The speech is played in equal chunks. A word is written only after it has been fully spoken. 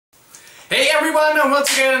Hey everyone, and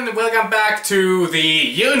once again, welcome back to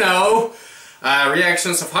the,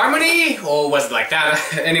 reactions of Harmony, or was it like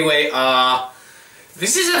that? Anyway,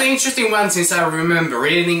 this is an interesting one since I remember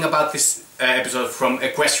reading about this episode from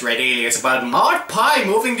Equestria Daily. It's about Maud Pie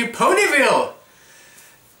moving to Ponyville.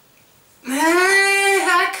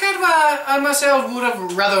 I myself would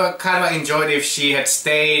have rather kind of enjoyed if she had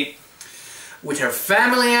stayed with her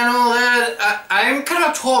family and all that. I'm kind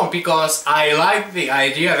of torn because I like the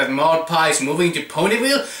idea that Maud Pie is moving to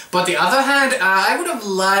Ponyville, but the other hand, I would have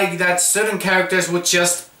liked that certain characters would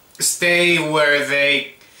just stay where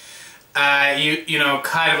they,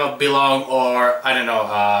 kind of belong, or I don't know,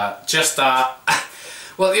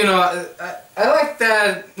 well, I like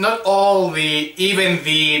that not all the, even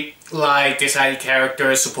the decided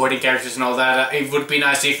characters, supporting characters and all that, it would be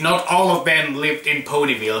nice if not all of them lived in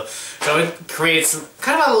Ponyville. So it creates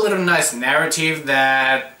kind of a little nice narrative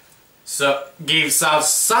that gives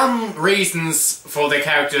us some reasons for the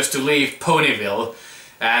characters to leave Ponyville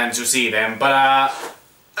and to see them. But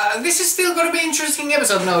this is still going to be an interesting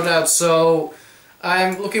episode, no doubt, so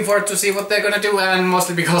I'm looking forward to see what they're going to do, and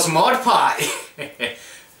mostly because Maud Pie.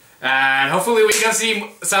 And hopefully we can see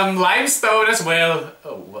some Limestone as well.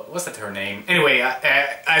 Oh, what's that her name? Anyway,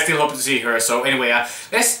 I still hope to see her. So anyway,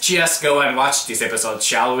 let's just go and watch this episode,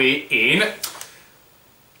 shall we? In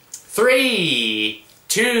 3,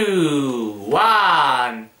 2,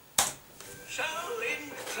 1. So,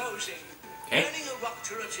 in closing, learning a rock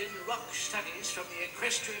turret in rock studies from the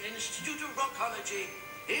Equestrian Institute of Rockology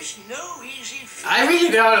is no easy feat. I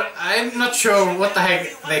really don't. I'm not sure what the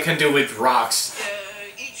heck they can do with rocks.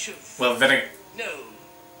 Well, then no,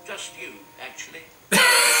 just you, actually.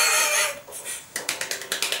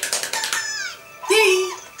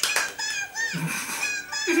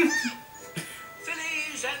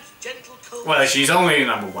 Fillies and gentle cold. Well, she's only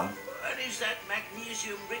number 1. What is that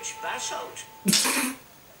magnesium-rich basalt?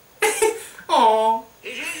 Aww.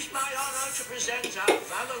 It is my honor to present our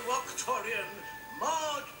Valoroctorian,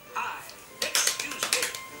 Maud Pie. Excuse me,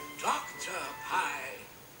 Dr. Pie.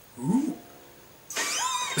 Ooh.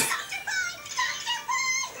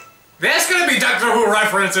 There's gonna be Doctor Who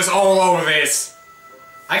references all over this.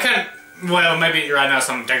 I can't. Well, maybe right now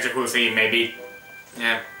some Doctor Who theme, maybe.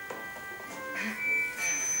 Yeah.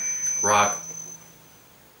 Rock.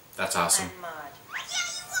 That's awesome. I'm Maud.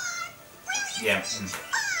 Yeah.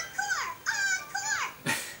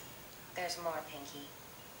 There's more, Pinky.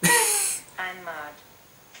 I'm Maud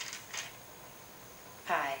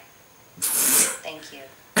Pie. Thank you.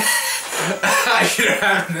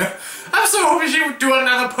 I'm so hoping she would do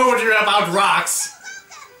another poetry about rocks.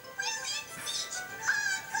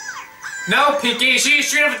 No, Pinky, she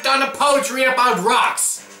should have done a poetry about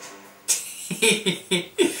rocks.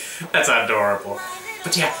 That's adorable.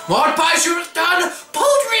 But yeah, Maud Pie should have done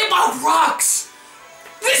poetry about rocks.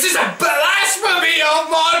 This is a blasphemy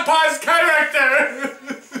of Maud Pie's character.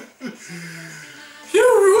 You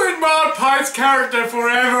ruined Maud Pie's character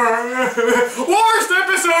forever. Worst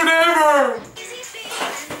episode ever.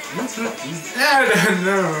 I don't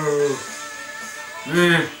know.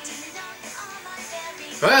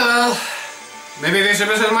 Well, maybe this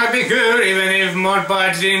episode might be good, even if Maud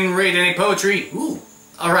Pie didn't read any poetry. Ooh.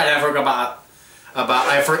 All right, I forgot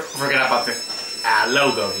about the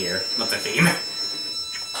logo here, not the theme.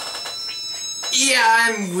 Yeah,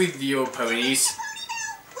 I'm with you, ponies.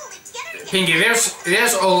 Pinky,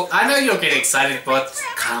 there's all. I know you'll get excited, but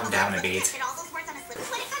calm down a bit.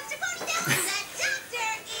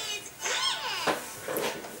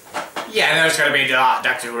 Yeah, there's gonna be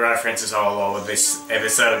Doctor Who references all over this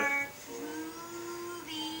episode.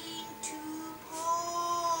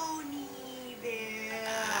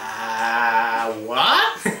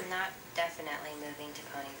 What? I'm not definitely moving to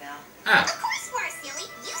Ponyville. Ah. Of course you are, silly.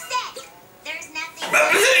 You said there's nothing to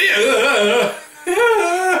Ponyville.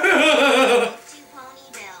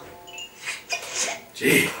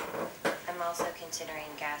 Gee. I'm also considering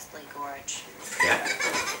Ghastly Gorge. Yeah.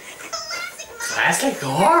 Classic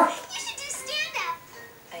gore? You should do stand-up.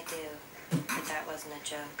 I do, but that wasn't a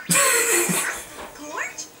joke.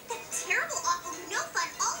 Gorge? That terrible, awful, no fun,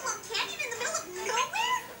 all-alone canyon in the middle of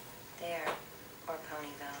nowhere? There, or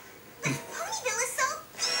Ponyville. But Ponyville is so...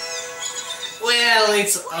 Well,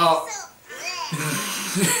 it's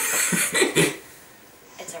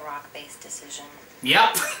It's a rock-based decision.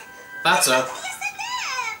 Yep. That's a.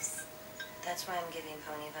 That's why I'm giving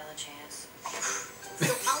Ponyville a chance.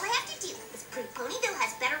 So all I have to do is prove Ponyville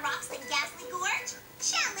has better rocks than Ghastly Gorge?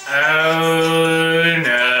 Challenge! Oh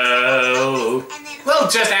no. We'll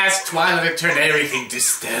just ask Twilight to turn everything to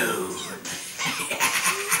stone.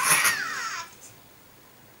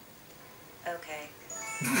 Okay.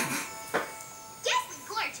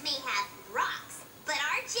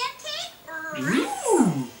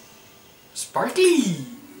 Sparkly!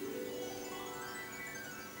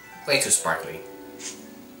 Way too sparkly.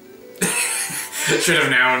 Should have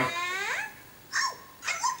known. Oh,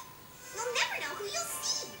 and look! You'll never know who you'll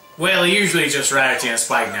see. Well, usually just Rarity and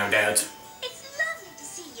Spike, no doubt. It's lovely to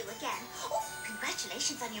see you again. Oh,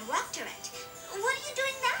 congratulations on your doctorate. What are you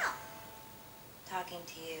doing now? Talking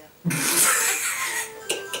to you.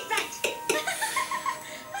 Right.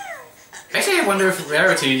 Actually, I wonder if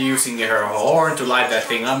Rarity using her horn to light that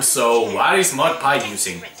thing up, so what is Mud Pie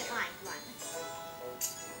using?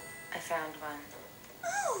 I found one.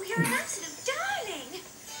 Oh, you're an absolute darling.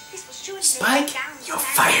 This was sure to Spike, make down you're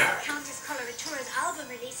tonight fired. at Countess Coloratura's album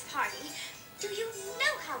release party. Do you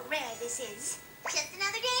know how rare this is? Just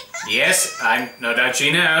another day. Yes, I no doubt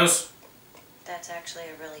she knows. That's actually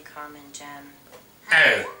a really common gem.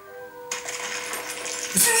 Oh.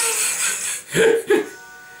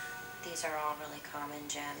 These are all really common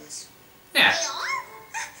gems. Yeah, They are?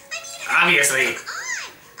 I mean, obviously. come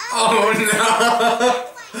on. Oh no!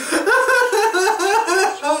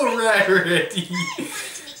 Oh, Rarity. I wanted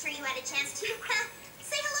to make sure you had a chance to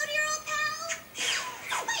say hello to your old pal,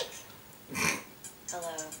 Spike.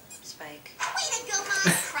 Hello, Spike. Way to go, Mom.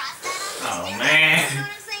 Cross that off. Oh, You man. know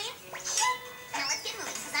what I'm saying? Now let's get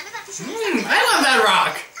moving, because I'm about to show you I something. love that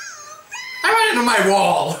rock. I ran into my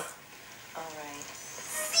wall. Alright.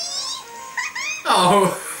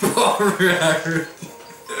 Oh, poor Rarity.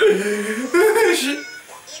 It's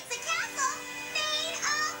a castle made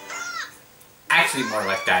of rocks. Actually, more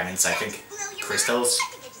like diamonds, I think. Blow your Crystals. mind.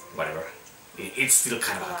 I think I just- Whatever. It's still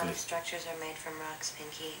kind A of lot ugly. of structures are made from rocks,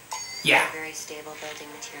 Pinky. Yeah. They're very stable building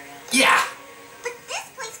material. Yeah. But this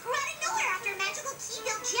place grew out of nowhere after a magical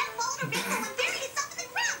key-built gem followed a rainbow and buried itself in the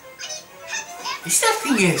ground. I mean, have you ever... Is that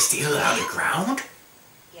thing still underground?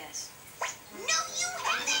 Yes. No, you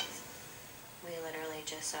haven't! We literally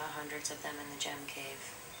just saw hundreds of them in the gem cave.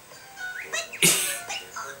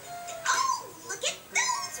 Oh, look at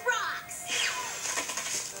those rocks!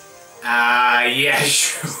 Yeah,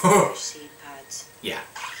 sure. They're seed pods. Yeah.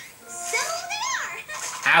 So there!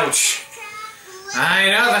 Ouch. I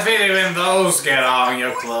know the feeling when those get on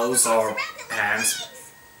your clothes or pants.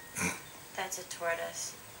 That's a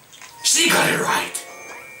tortoise. She got it right.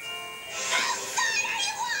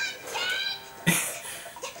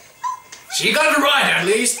 She got it right, at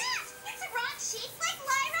least. It's a rock shaped like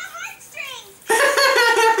Lyra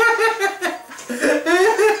heartstrings!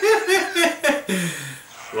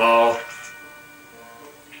 Well.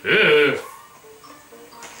 Ew.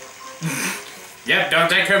 Yep, don't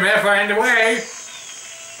take her metaphor in the way.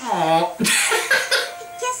 Aww.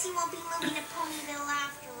 I guess you won't be moving to Ponyville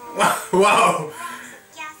after all. Whoa. Rocks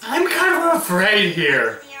have gas- I'm kind of afraid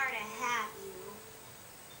here. They are to have you.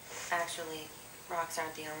 Actually, rocks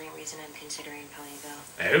aren't the only reason I'm considering Ponyville.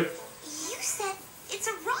 Oh? You said it's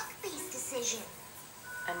a rock-based decision.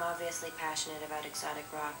 I'm obviously passionate about exotic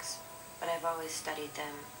rocks, but I've always studied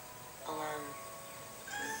them alone.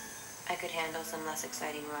 I could handle some less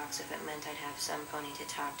exciting rocks if it meant I'd have some pony to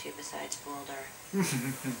talk to besides Boulder. Are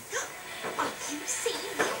you saying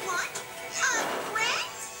you want a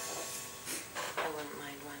friend? I wouldn't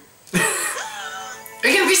mind one.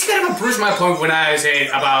 Again, this kind of proves my point when I say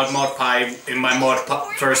about Mod Pie in my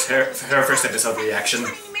her first episode reaction.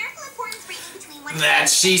 That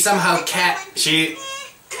she somehow can't.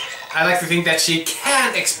 I like to think that she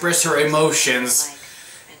can't express her emotions,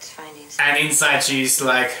 Like, it's finding and inside she's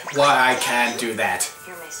like, why I can't do that.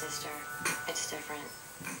 You're my sister. It's different.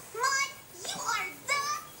 Mud, you are the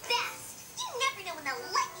best. You never know when the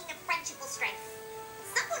lightning of friendship will strike.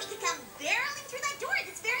 Somebody could come barreling through that door at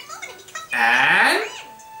this very moment and become your And? best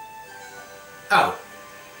friend. Oh.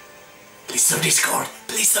 Please no Discord.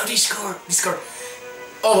 Please no Discord. Discord.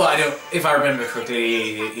 Oh, I don't. If I remember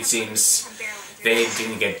correctly, it seems they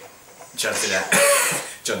didn't get John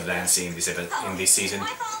the Dancing in this season. My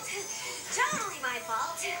fault. Totally my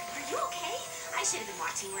fault. Are you okay? I should have been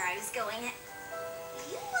watching where I was going.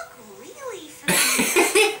 You look really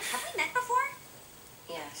familiar. Have we met before?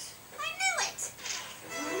 Yes. I knew it.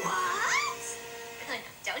 What?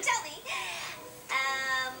 Don't tell me.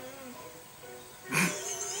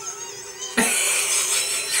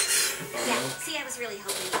 Yeah, see, I was really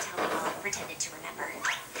hoping you'd tell me while I pretended to remember.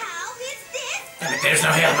 How is this? And if there's no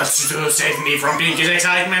helmet to save me from Pinky's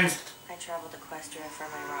excitement. I traveled to Equestria for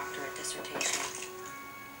my doctorate dissertation.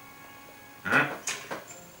 Huh?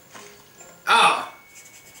 Oh.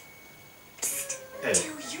 Do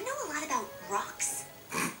you know a lot about rocks?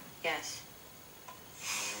 Yes.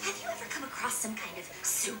 Have you ever come across some kind of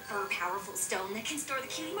super powerful stone that can store the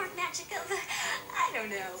cutie mark magic of, I don't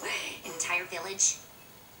know, an entire village?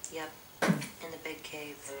 Yep. In the big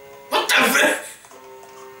cave. What the?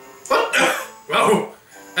 What the? Oh!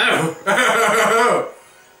 Oh!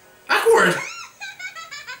 Awkward!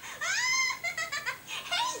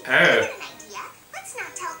 Hey, I got an idea. Let's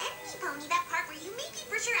not tell any pony that part where you maybe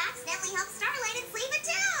for sure accidentally helped Starlight enslave a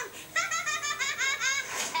town.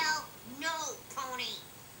 Tell no pony.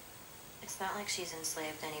 It's not like she's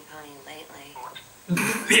enslaved any pony lately.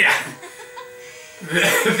 Yeah.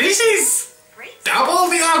 This is double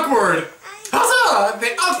the awkward. Huzzah!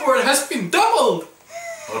 The awkward has been doubled!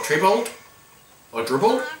 Or tripled? Or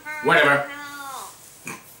tripled? Whatever.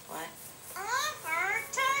 What? Offer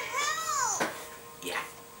to help. Yeah.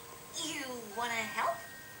 You wanna help?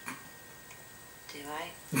 Do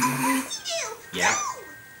I? Yes, you do. Yeah.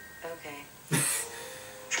 Go. Okay.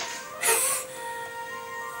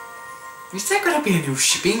 Is there gonna be a new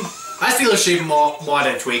shipping? I still ship more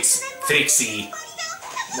than Trixie.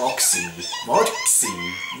 Moxie.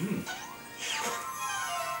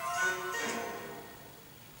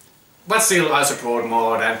 But still, I support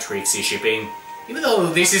more than Trixie shipping. Even though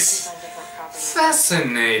this is On different properties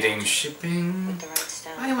fascinating shipping. with the right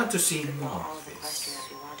stone. I want to see You could more pull all of of the this. question if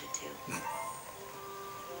you wanted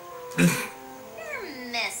to.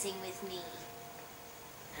 You're messing with me.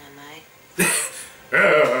 Am I?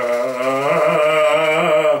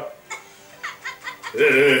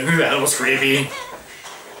 That was creepy.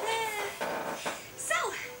 So,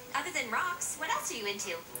 other than rocks, what else are you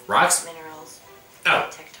into? Rocks? Minerals. Oh.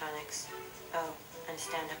 Tectonics. Oh, and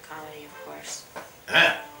stand-up comedy, of course.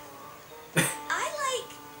 Ah. I like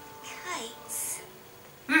kites.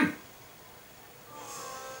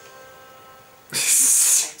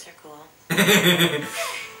 Kites are cool.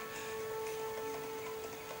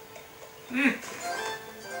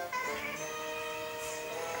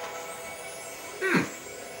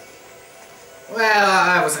 Well,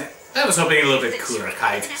 I was hoping a little bit cooler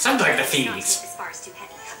kite. Something like the Phoenix. This bar's too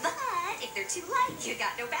heavy. But if they're too light, you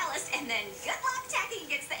got no ballast, and then good luck tacking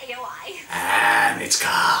against the AOI. And it's I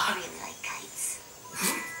gone. really like kites.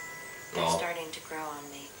 They're Lol. starting to grow on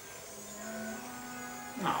me.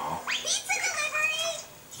 Aw. Pizza delivery!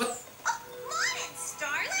 What? Oh, morning,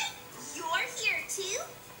 Starlight. You're here too?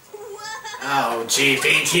 Whoa! Oh, gee,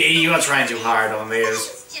 Pinky, you are trying too hard on I this.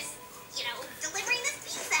 was just, delivering this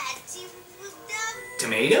pizza to,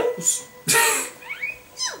 Tomatoes? you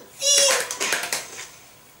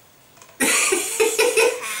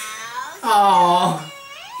How's Aw.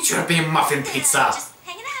 You should have been muffin pizza. Just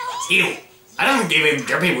hanging out. Ew. I don't think even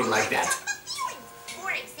Derpy would like that.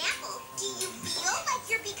 For example, do you feel like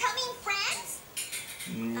you're becoming friends?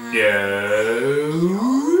 No.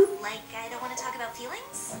 Like I don't want to talk about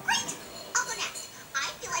feelings? Great! I'll go next. I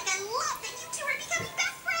feel like I love that you two are becoming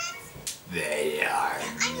best friends. They are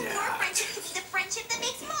I mean, your not. friendship could be the friendship that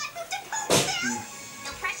makes Maud move to Ponyville.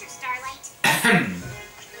 No pressure, Starlight.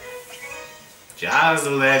 Just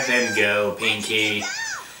let them go, Pinky.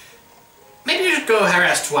 Maybe you should go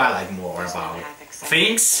harass Twilight more about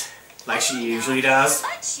things, like she usually does.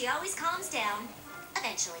 But she always calms down.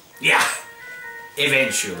 Eventually. Yeah,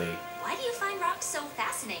 eventually. Why do you find rocks so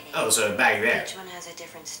fascinating? Oh, so back there. Each one has a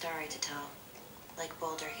different story to tell. Like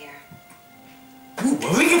Boulder here. Ooh,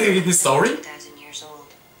 are we gonna get the story? 2,000 years old.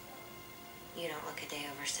 You don't look a day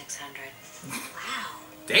over 600. Wow.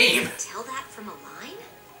 Damn. Tell that from a line?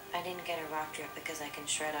 I didn't get a rock drip because I can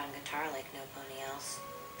shred on guitar like no pony else.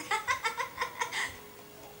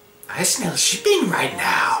 I smell shipping right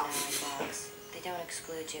now. Dogs. They don't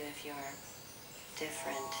exclude you if you're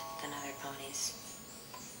different than other ponies.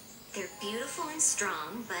 They're beautiful and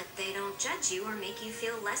strong, but they don't judge you or make you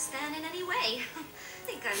feel less than in any way. I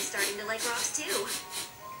think I'm starting to like rocks too.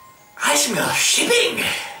 I smell shipping.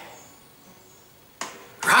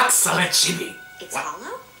 Rock solid shipping. It's What?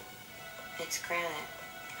 hollow? It's granite.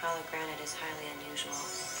 Hollow granite is highly unusual.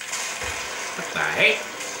 What the heck?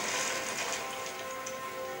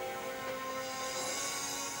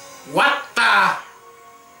 What the? Have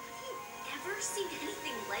you ever seen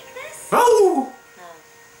anything like this? Oh! No,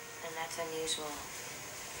 and that's unusual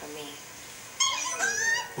for me.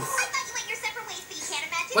 I thought you went your separate ways, but you can't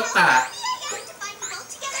imagine What how the? happy I am to find you both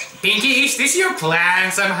together. Pinky, is this your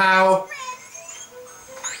plan somehow?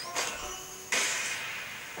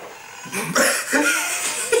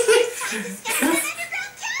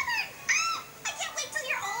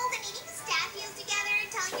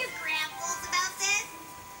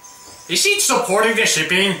 Is she supporting the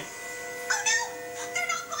shipping? Oh no! They're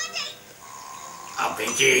not bonding! Oh,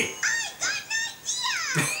 Pinky. I got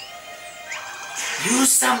an idea!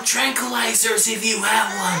 Use some tranquilizers if you have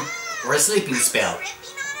one. Or a sleeping spell.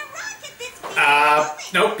 Tripping on a rock at this very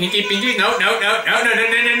moment. No, Pinky, Pinky, no. Oh no!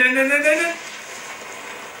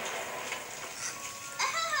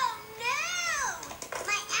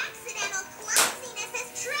 My accidental climb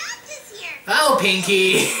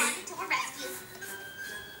Pinky! To her rescue.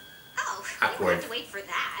 Oh, we Awkward. don't have to wait for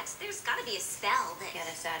that. There's gotta be a spell that... Get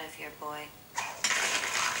us out of here, boy.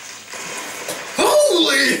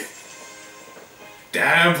 Holy!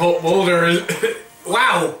 Damn, Boulder is...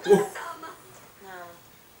 Wow! No,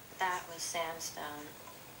 that was sandstone.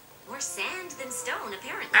 More sand than stone,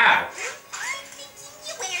 apparently. Ow! I'm thinking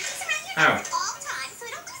you wear these around your Oh. neck at all times so I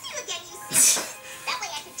don't lose you again, you silly. That way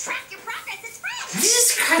I can track your progress as friends. This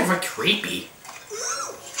is kind of a creepy.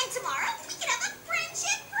 Ooh, and tomorrow we can have a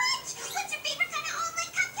friendship brunch. What's your favorite kind of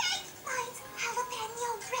almond cupcake? Mine's jalapeno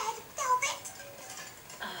red velvet.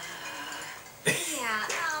 Yeah,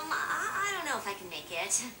 I don't know if I can make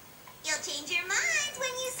it. You'll change your mind when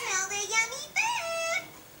you smell the yummy food.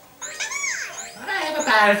 Come on. I have a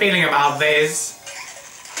bad feeling about this.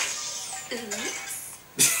 Oops.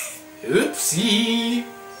 Oopsie.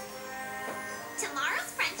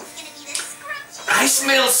 Tomorrow's brunch is gonna be the scrumptious. I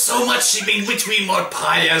smell so much shipping between Mud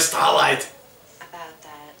Pie and Starlight. About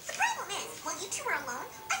that. The problem is, while you two were alone,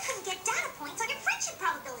 I couldn't get data points on your friendship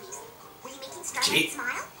probabilities. Were you making Starlight Gee.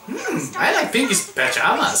 smile? I like Pinky's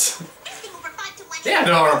pajamas. Anything over 5 to 1. They're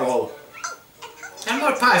adorable. Oh, and how many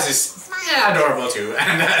And Mud Pie's is adorable too.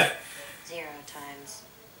 And 0 times.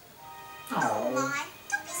 Oh oh. my,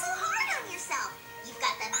 don't be so hard on yourself. You've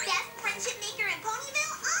got the best friendship maker in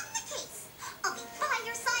Ponyville on the case. I'll be by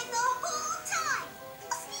your side the whole time.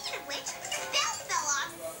 Oh, speaking of which, your belt fell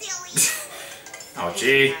off, silly. Oh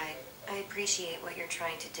gee. I appreciate what you're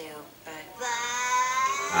trying to do, but But...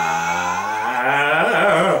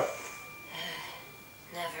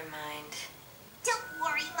 never mind. Don't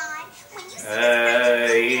worry, Mon. When you see Uh,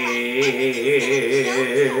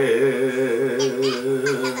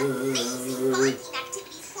 amazing bonding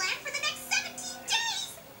activities planned for the next 17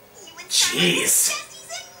 days. You and Starlight will be Jeez.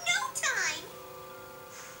 besties in no time.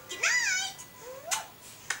 Good night.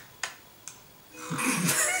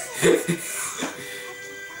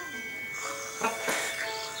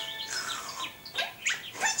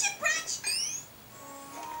 Friendship brunch.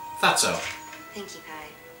 Thought so. Pinkie Pie,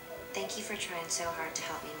 thank you for trying so hard to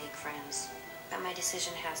help me make friends. But my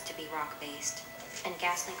decision has to be rock-based. And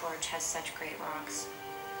Ghastly Gorge has such great rocks.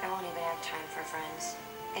 I won't even have time for friends.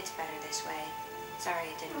 It's better this way. Sorry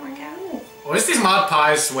it didn't work out. Or is this Mud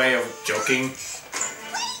Pie's way of joking?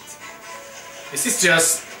 Is this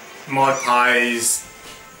just Mud Pie's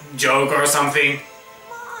joke or something?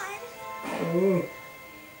 Mon.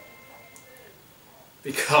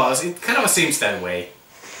 Because it kind of seems that way.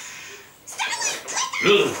 Starlight.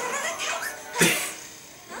 Ugh.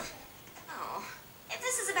 Oh, if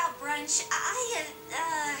this is about brunch,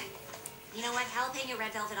 you know what? Jalapeno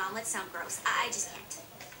red velvet omelets sound gross. I just can't.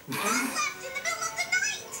 Left in the middle of the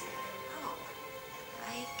night. Oh,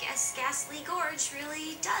 I guess Ghastly Gorge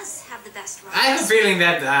really does have the best rocks. I have a feeling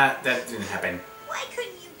that that didn't happen. Why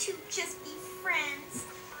couldn't you two just be friends?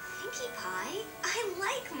 Pinkie Pie, I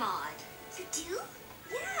like Maud. You do?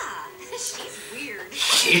 Yeah, she's weird.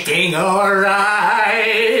 Shipping alright.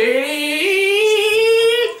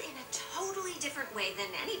 In a totally different way than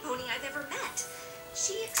any pony I've ever met.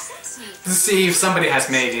 She accepts me. To see if somebody has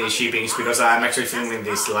made any shippings, because I'm actually filming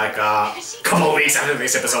this like a couple weeks after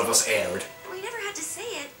this episode was aired. We never had to say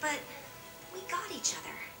it, but we got each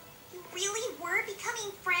other. You really were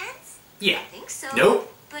becoming friends? Yeah. I think so.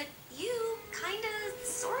 Nope. But you kinda,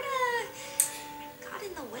 sorta got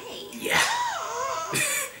in the way. Yeah.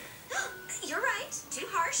 You're right. Too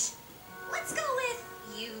harsh. Let's go with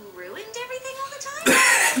you ruined everything all the time.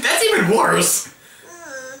 That's even worse.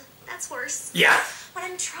 That's worse. Yeah. What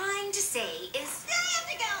I'm trying to say is I have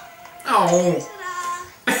to go. Oh.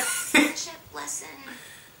 ta-da. Friendship lesson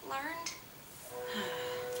learned.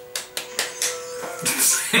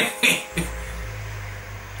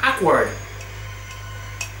 Awkward.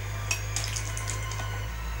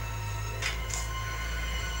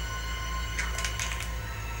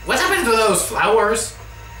 What happened to those flowers?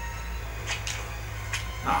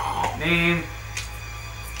 Oh man.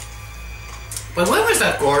 But where was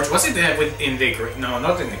that gorge? Was it in the... No,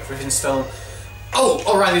 not in the Griffin Stone. Oh,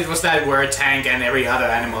 alright, it was that where Tank and every other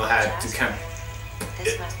animal had to come.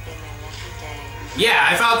 This must be my lucky day. Yeah,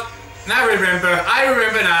 I thought... I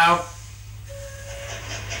remember now.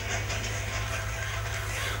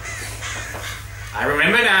 I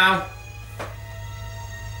remember now.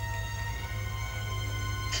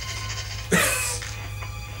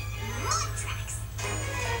 Mud tracks.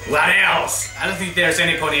 What else? I don't think there's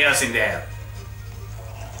any pony else in there.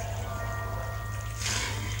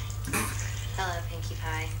 Hello, Pinkie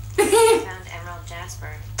Pie. I found Emerald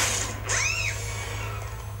Jasper.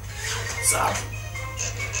 Sup?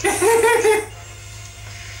 Are you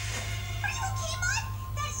okay, Mud?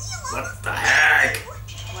 That eel What the heck?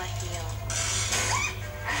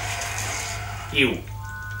 Ew. You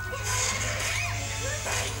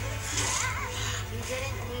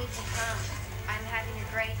didn't need to come. I'm having a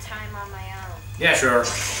great time on my own. Yeah, sure.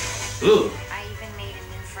 Ooh. I even made a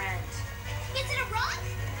new friend. Is it a rock?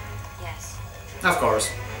 Yes. Of course.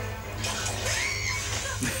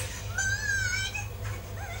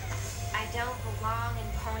 I don't belong in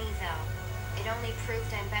Ponyville. It only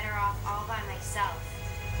proved I'm better off all by myself.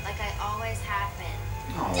 Like I always have been.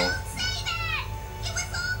 Oh. Don't say that! It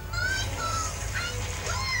was all my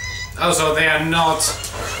fault! Oh, so they are not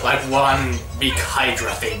like one big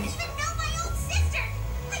Hydra thing. I don't even know my own sister!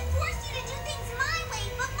 I forced you to do things my way,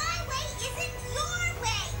 but my way isn't your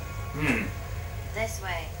way! Hmm. This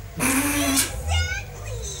way.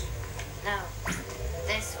 Exactly! No.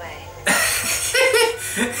 This way.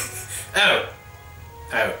 Oh.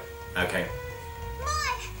 Oh. Okay.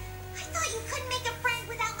 Maud, I thought you couldn't make a friend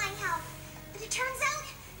without my help. But it turns out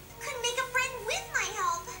you couldn't make a friend with my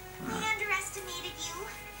help. I underestimated you,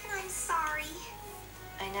 and I'm sorry.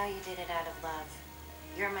 I know you did it out of love.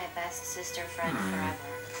 You're my best sister friend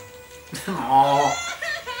forever. Aww.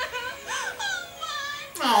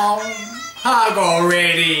 Oh, hug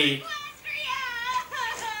already.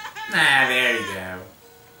 Ah, there you go.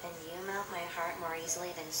 And you melt my heart more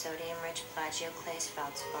easily than sodium-rich plagioclase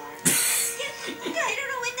feldspar. I don't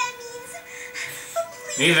know what that means. But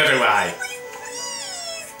please, Neither do I.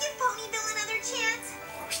 please give Ponyville another chance.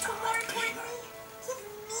 But more importantly, give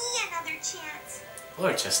me another chance.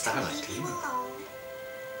 Or just Starlight Leave you Gleamer. alone.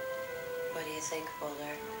 What do you think,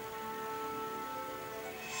 Boulder?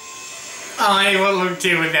 I will look to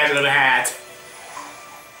you with that little hat.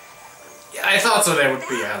 Yeah, I thought so there would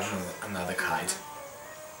be another kite.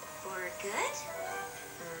 For good?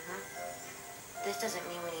 This doesn't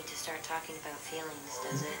mean we need to start talking about feelings,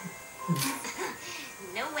 does it?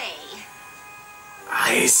 No way.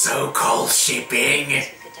 I so call shipping. We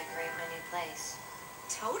could decorate my new place.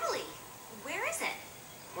 Totally. Where is it?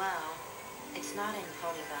 Well, it's not in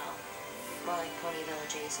Ponyville. More like Ponyville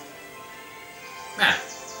adjacent. Ah.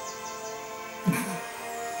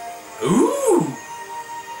 Ooh,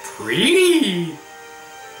 pretty.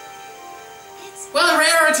 It's Well,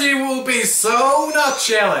 Rarity will be so not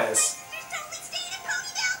jealous. There's totally staying in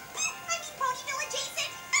Ponyville. I mean Ponyville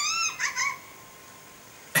adjacent.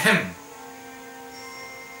 Ahem.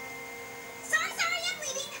 Sorry, I'm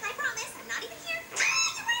leaving. I promise. I'm not even here.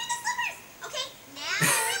 You're wearing the slippers. Okay, now I'm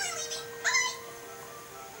really leaving. Bye.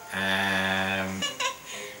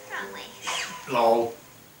 wrong way. Lol.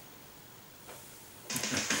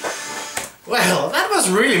 Well, that was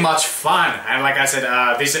really much fun, and like I said,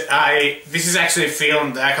 this is actually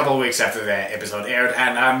filmed a couple of weeks after the episode aired,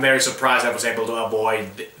 and I'm very surprised I was able to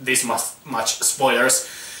avoid this much spoilers.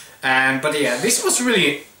 But yeah, this was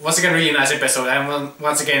once again really nice episode, and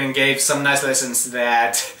once again gave some nice lessons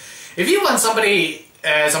that if you want somebody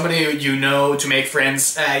you know to make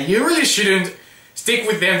friends, you really shouldn't stick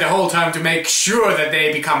with them the whole time to make sure that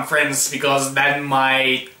they become friends, because that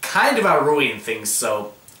might kind of ruin things.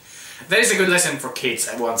 So that is a good lesson for kids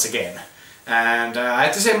once again. And I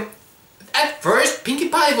have to say, at first Pinkie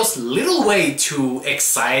Pie was a little way too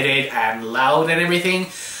excited and loud and everything,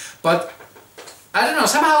 but I don't know,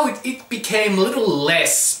 somehow it became a little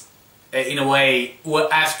less in a way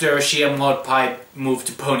after she and Maud Pie moved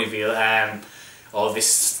to Ponyville and all this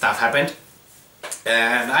stuff happened.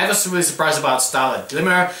 And I was really surprised about Starlight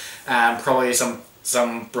Glimmer, and probably some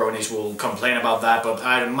bronies will complain about that, but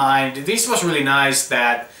I don't mind. This was really nice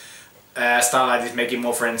that Starlight is making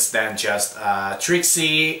more friends than just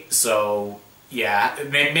Trixie, so yeah,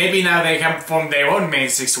 maybe now they can form their own main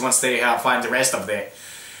six once they find the rest of the...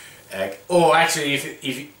 or actually,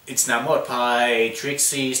 if it's now Maud Pie,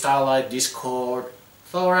 Trixie, Starlight, Discord,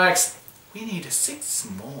 Thorax, we need a sixth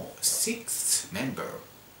member.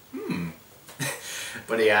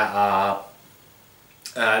 But yeah,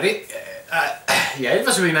 yeah, it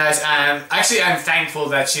was really nice, and actually I'm thankful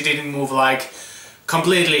that she didn't move like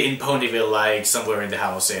completely in Ponyville, like somewhere in the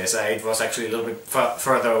houses. It was actually a little bit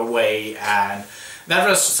further away, and that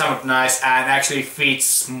was somewhat nice and actually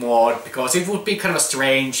fits Maud, because it would be kind of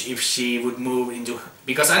strange if she would move into,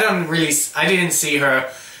 because I didn't see her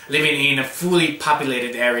living in a fully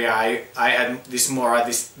populated area. I had this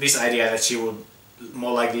idea that she would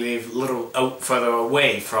more likely live a little further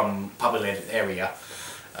away from populated area.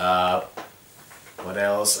 What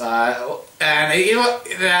else? And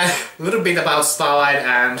a little bit about Starlight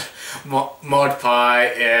and Maud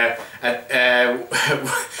Pie.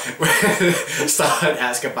 Starlight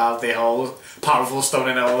asked about the whole powerful stone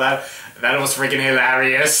and all that. That was freaking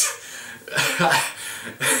hilarious.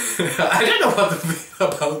 I don't know what to feel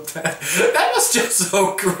about that. That was just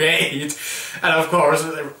so great. And of course,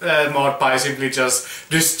 Magpie simply just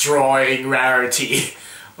destroying Rarity.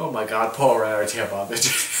 Oh my god, poor Rarity about it.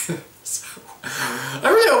 So, I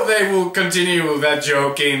really hope they will continue that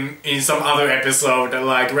joke in some other episode,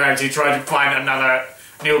 like Rarity trying to find another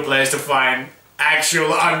new place to find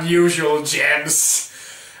actual unusual gems.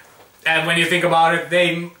 And when you think about it,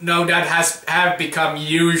 they know that have become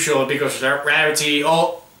usual because Rarity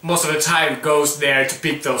most of the time goes there to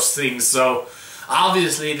pick those things, so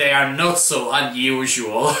obviously they are not so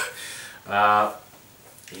unusual.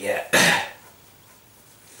 Yeah.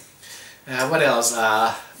 What else?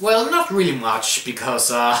 Well, not really much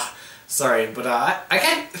because, sorry, but I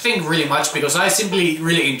can't think really much because I simply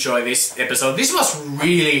really enjoy this episode. This was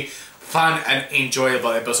really fun and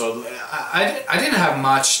enjoyable episode. I didn't have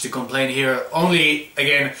much to complain here, only,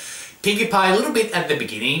 again, Pinkie Pie a little bit at the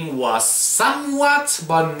beginning was somewhat,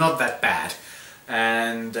 but not that bad.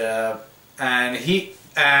 And the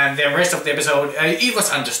rest of the episode, it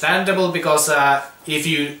was understandable because if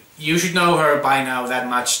you should know her by now that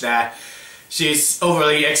much that she's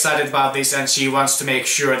overly excited about this and she wants to make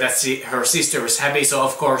sure that her sister is happy, so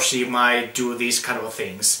of course she might do these kind of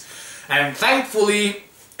things. And thankfully,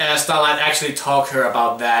 Starlight actually talked to her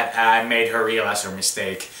about that and made her realize her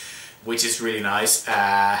mistake, which is really nice,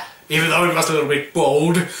 even though it was a little bit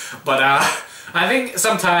bold. But I think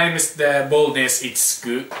sometimes the boldness is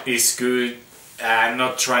good,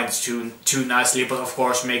 not trying too nicely, but of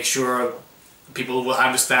course make sure people will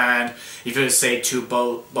understand. If you say too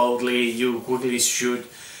boldly, you quickly should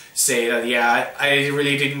say that, yeah, I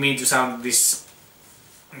really didn't mean to sound this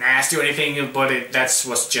nasty or anything, but that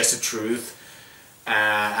was just the truth.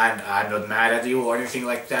 And I'm not mad at you or anything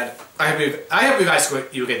like that. I hope you guys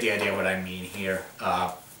you get the idea what I mean here.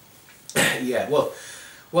 Yeah,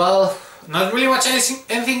 well, not really much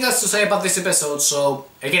anything else to say about this episode. So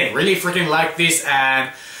again, really freaking like this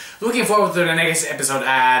and looking forward to the next episode.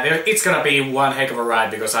 It's gonna be one heck of a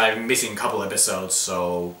ride because I'm missing a couple episodes.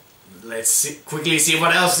 So let's quickly see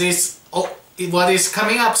what else is. What is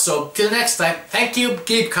coming up. So till next time, thank you,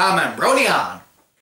 keep calm and Brony on.